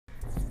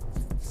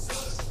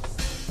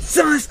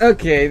Sauce!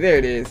 Okay, there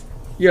it is.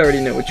 You already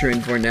know what you're in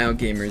for now,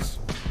 gamers.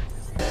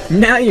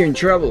 Now you're in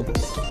trouble.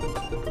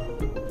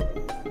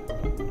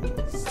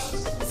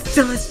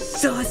 Sauce!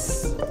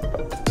 Sauce!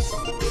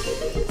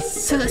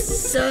 Sauce!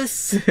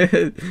 Sauce!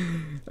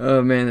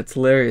 Oh man, that's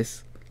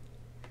hilarious.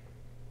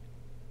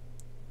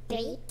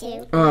 3,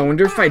 2, Oh, I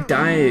wonder if I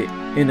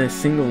die in a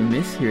single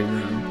miss here,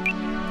 though.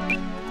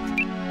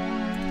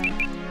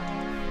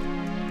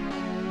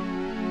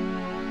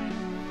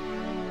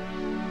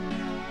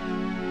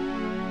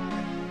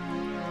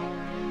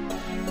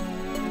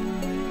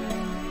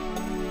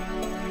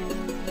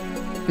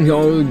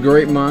 Oh,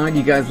 great mod.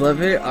 You guys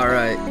love it?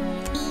 Alright.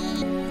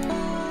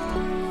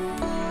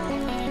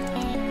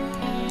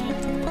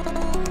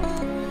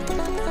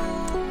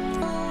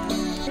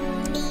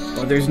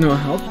 Oh, there's no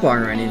health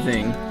bar or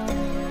anything.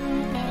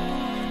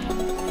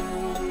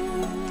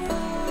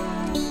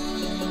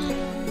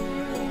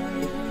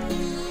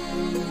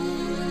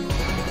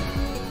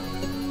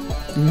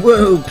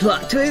 Whoa,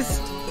 plot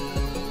twist?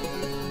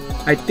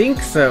 I think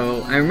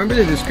so. I remember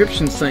the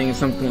description saying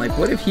something like,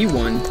 what if he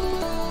won?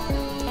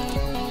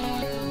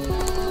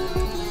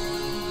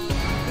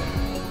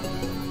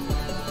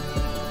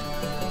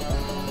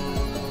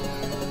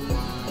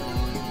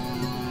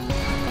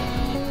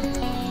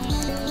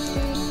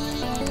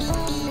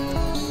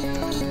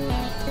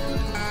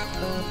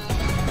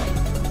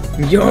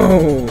 Yo,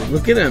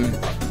 look at him.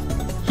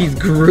 He's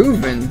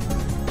grooving.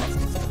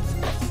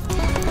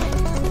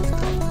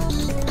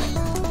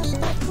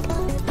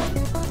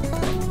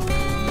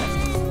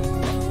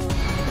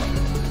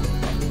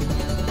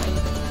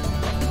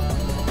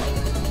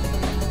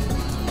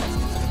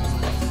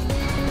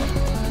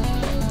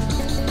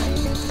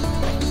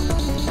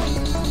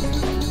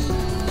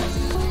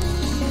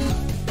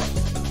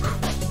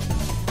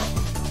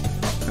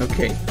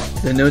 Okay,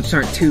 the notes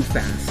aren't too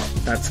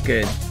fast. That's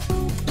good.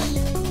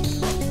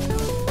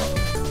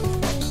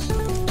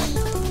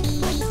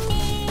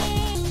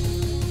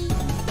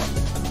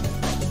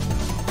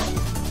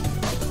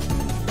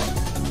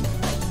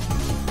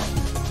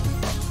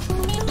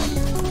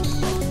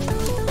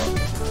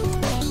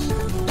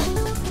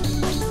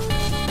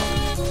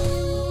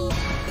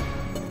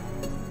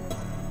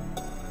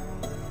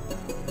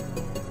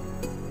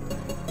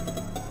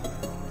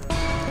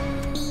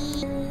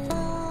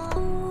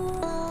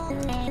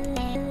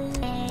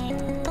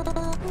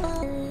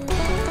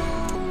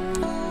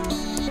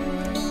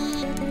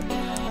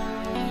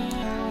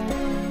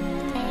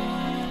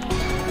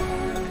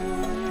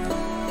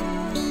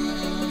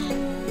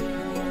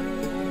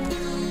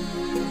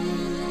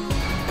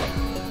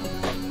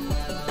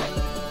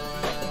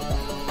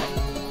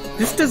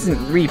 This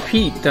doesn't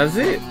repeat, does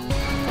it?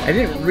 I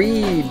didn't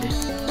read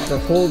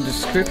the whole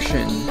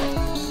description.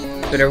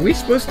 But are we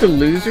supposed to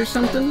lose or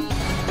something?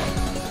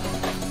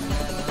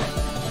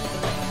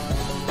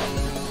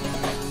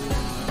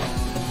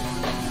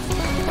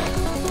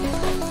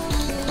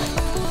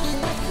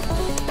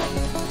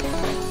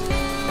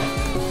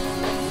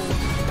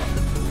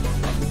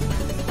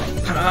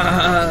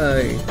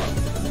 Hi.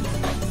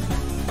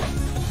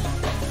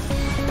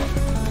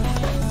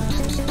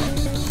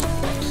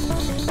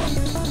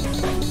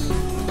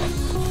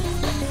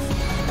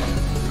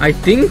 I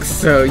think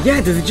so.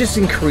 Yeah, does it just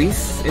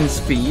increase in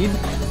speed?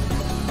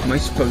 Am I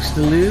supposed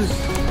to lose?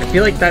 I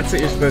feel like that's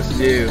what you're supposed to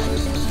do.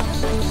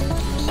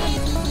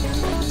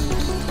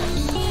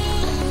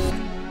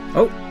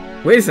 Oh,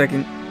 wait a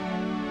second.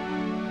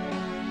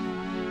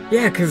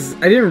 Yeah, because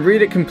I didn't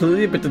read it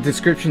completely, but the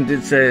description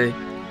did say,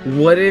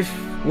 what if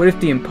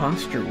the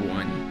imposter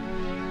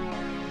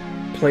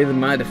won? Play the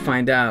mod to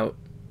find out.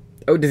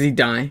 Oh, does he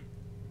die?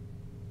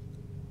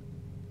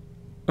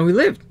 Oh, he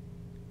lived.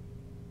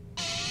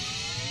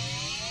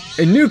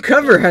 A new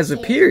cover has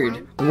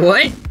appeared.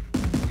 What?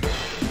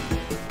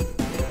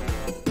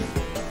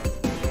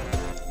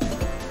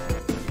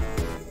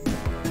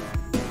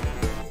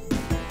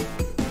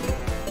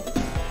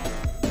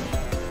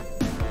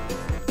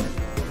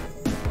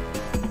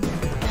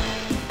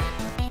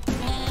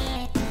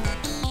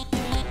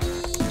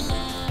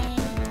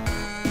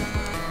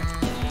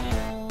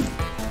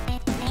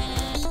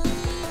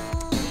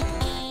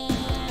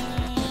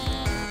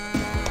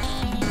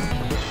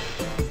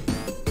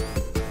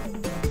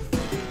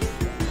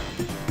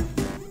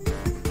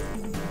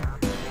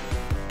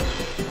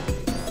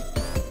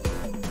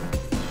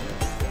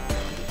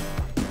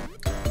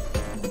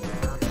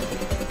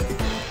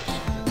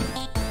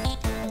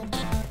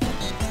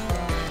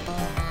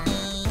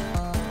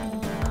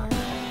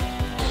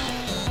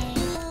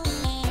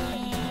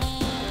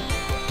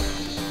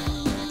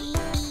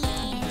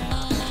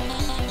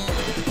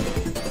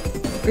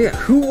 Yeah,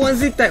 who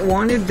was it that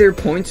wanted their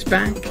points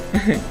back?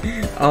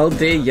 All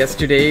day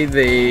yesterday,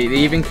 they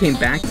even came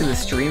back to the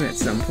stream at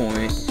some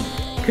point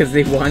because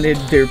they wanted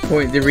their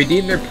point. They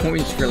redeemed their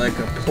points for like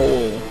a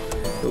poll,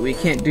 but we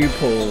can't do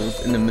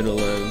polls in the middle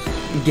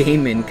of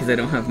gaming because I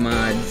don't have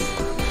mods.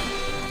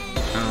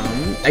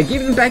 I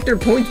gave them back their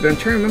points, but I'm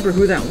trying to remember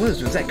who that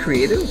was. Was that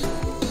creative?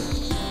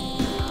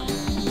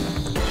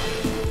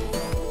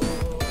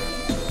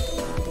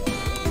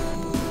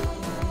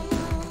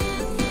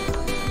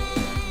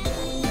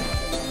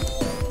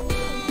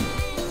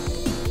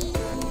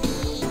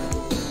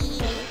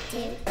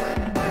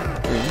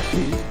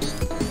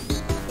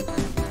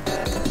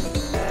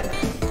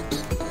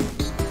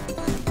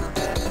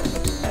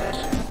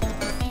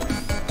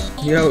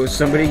 Yo, is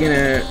somebody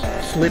gonna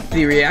flip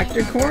the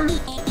reactor core?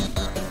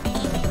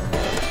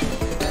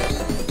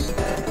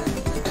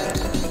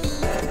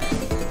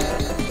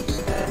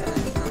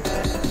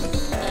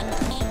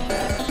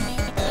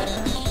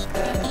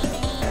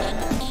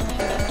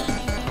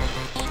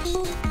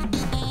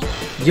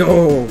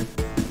 Yo!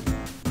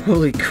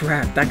 Holy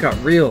crap, that got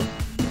real.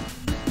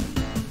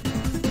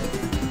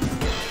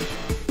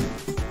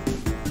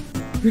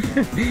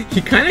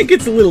 He kind of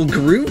gets a little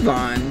groove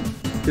on.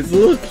 It's a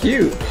little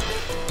cute.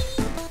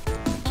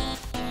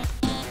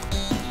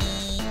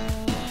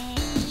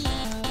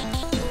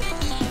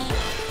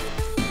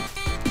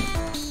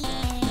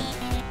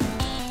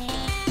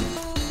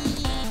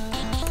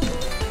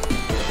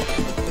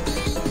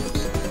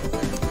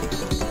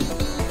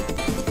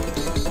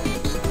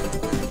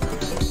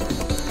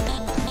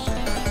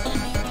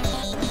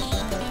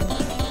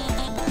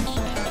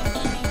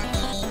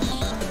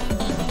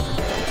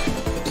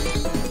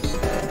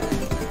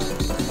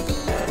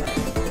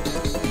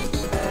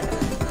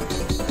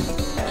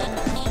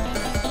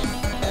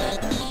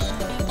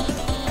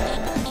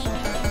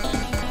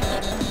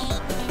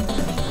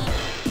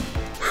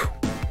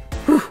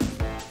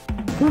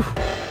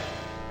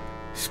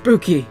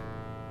 Spooky.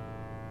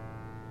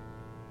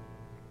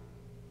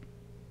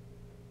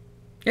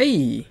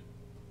 Hey.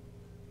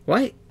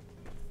 What?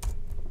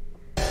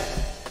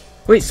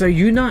 Wait, so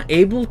you're not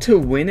able to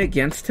win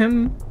against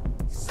him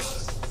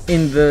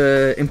in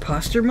the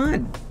imposter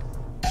mod?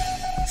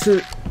 So,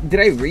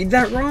 did I read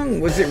that wrong?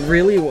 Was it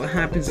really what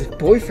happens if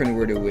boyfriend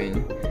were to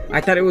win?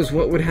 I thought it was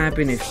what would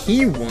happen if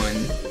he won.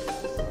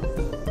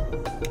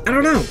 I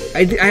don't know.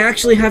 I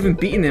actually haven't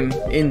beaten him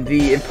in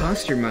the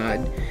imposter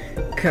mod.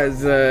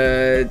 Because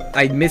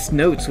I miss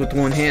notes with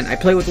one hand. I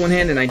play with one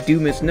hand and I do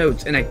miss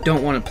notes, and I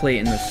don't want to play it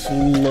in the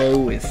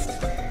slowest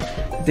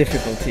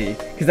difficulty,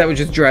 because that would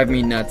just drive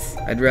me nuts.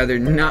 I'd rather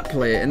not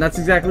play it, and that's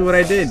exactly what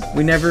I did.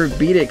 We never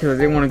beat it because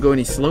I didn't want to go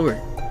any slower.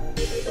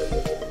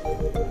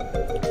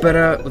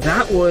 But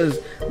that was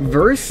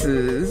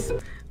versus,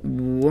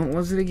 what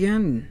was it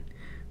again?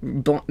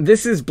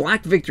 This is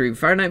Black Victory.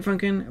 Fire Night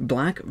Funkin',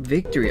 Black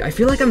Victory. I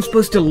feel like I'm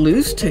supposed to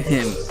lose to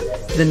him.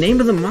 The name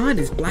of the mod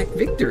is Black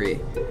Victory.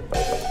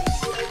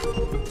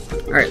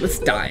 Alright, let's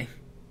die.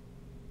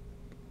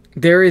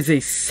 There is a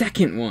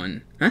second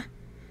one. Huh?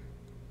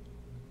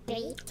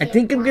 I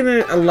think I'm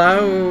gonna allow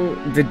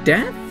the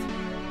death?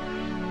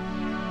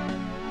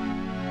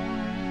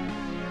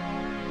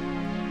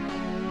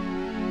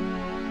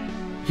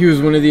 He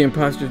was one of the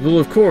imposters. Well,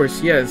 of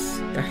course, yes.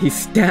 He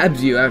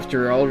stabs you,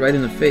 after all, right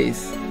in the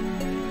face.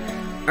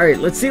 Alright,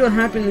 let's see what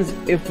happens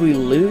if we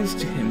lose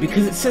to him,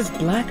 because it says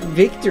Black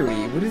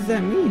Victory. What does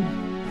that mean?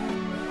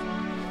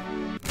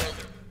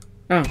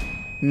 Oh,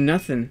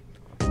 nothing.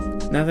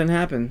 Nothing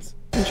happens.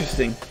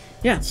 Interesting.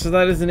 Yeah, so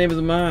that is the name of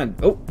the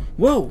mod. Oh,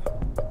 whoa!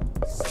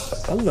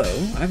 Hello,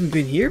 I haven't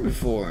been here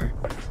before.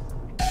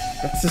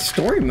 That's the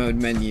story mode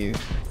menu.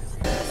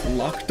 It's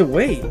locked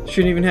away.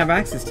 Shouldn't even have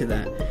access to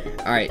that.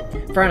 Alright,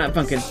 Fire Not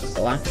Funkin',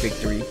 Black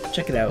Victory.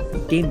 Check it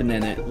out. Game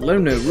Banana. Let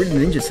them know Rude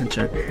Ninja sent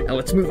you. And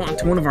let's move on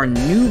to one of our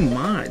new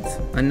mods.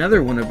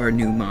 Another one of our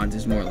new mods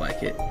is more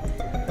like it.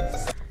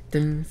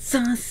 Dun,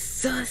 sus,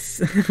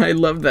 sus. I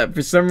love that.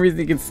 For some reason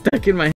it gets stuck in my head.